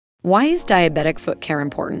Why is diabetic foot care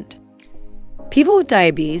important? People with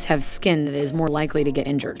diabetes have skin that is more likely to get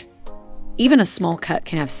injured. Even a small cut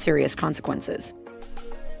can have serious consequences.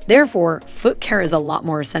 Therefore, foot care is a lot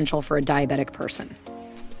more essential for a diabetic person.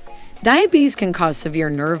 Diabetes can cause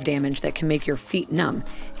severe nerve damage that can make your feet numb,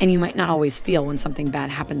 and you might not always feel when something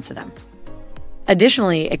bad happens to them.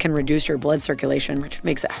 Additionally, it can reduce your blood circulation, which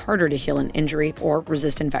makes it harder to heal an injury or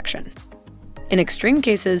resist infection. In extreme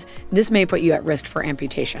cases, this may put you at risk for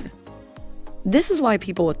amputation. This is why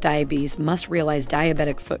people with diabetes must realize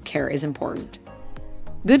diabetic foot care is important.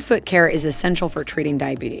 Good foot care is essential for treating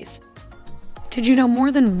diabetes. Did you know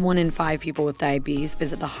more than 1 in 5 people with diabetes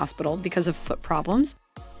visit the hospital because of foot problems?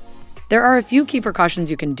 There are a few key precautions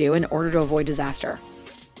you can do in order to avoid disaster.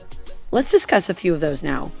 Let's discuss a few of those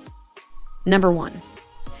now. Number 1.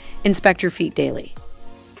 Inspect your feet daily.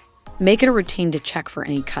 Make it a routine to check for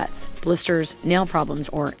any cuts, blisters, nail problems,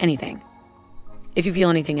 or anything. If you feel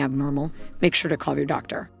anything abnormal, make sure to call your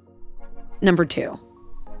doctor. Number 2.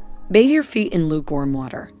 Bathe your feet in lukewarm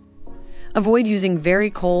water. Avoid using very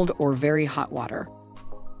cold or very hot water.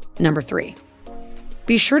 Number 3.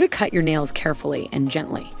 Be sure to cut your nails carefully and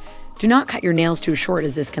gently. Do not cut your nails too short,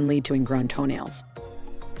 as this can lead to ingrown toenails.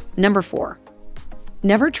 Number 4.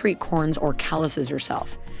 Never treat corns or calluses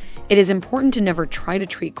yourself. It is important to never try to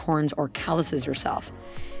treat corns or calluses yourself.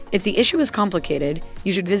 If the issue is complicated,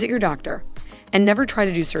 you should visit your doctor, and never try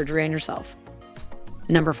to do surgery on yourself.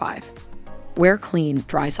 Number 5. Wear clean,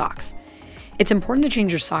 dry socks. It's important to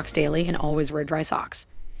change your socks daily and always wear dry socks.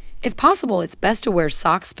 If possible, it's best to wear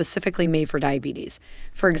socks specifically made for diabetes.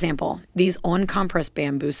 For example, these on-compressed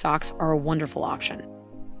bamboo socks are a wonderful option.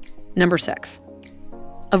 Number 6.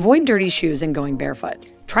 Avoid dirty shoes and going barefoot.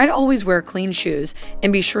 Try to always wear clean shoes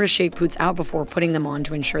and be sure to shake boots out before putting them on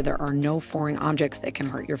to ensure there are no foreign objects that can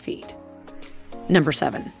hurt your feet. Number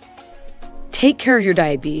 7. Take care of your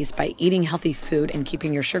diabetes by eating healthy food and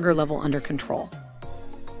keeping your sugar level under control.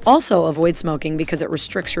 Also, avoid smoking because it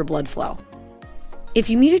restricts your blood flow. If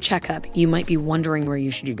you need a checkup, you might be wondering where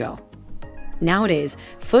you should go. Nowadays,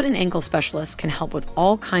 foot and ankle specialists can help with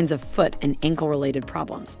all kinds of foot and ankle-related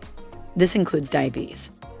problems. This includes diabetes.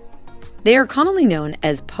 They are commonly known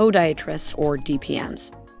as podiatrists or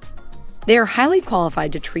DPMs. They are highly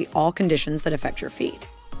qualified to treat all conditions that affect your feet.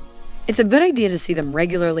 It's a good idea to see them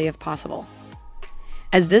regularly if possible,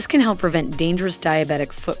 as this can help prevent dangerous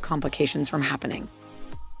diabetic foot complications from happening.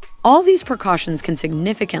 All these precautions can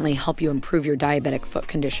significantly help you improve your diabetic foot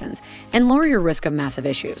conditions and lower your risk of massive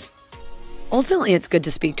issues. Ultimately, it's good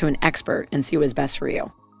to speak to an expert and see what is best for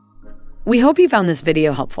you. We hope you found this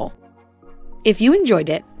video helpful. If you enjoyed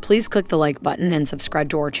it, please click the like button and subscribe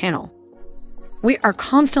to our channel. We are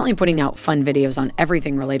constantly putting out fun videos on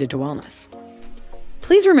everything related to wellness.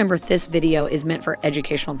 Please remember this video is meant for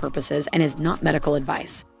educational purposes and is not medical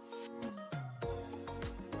advice.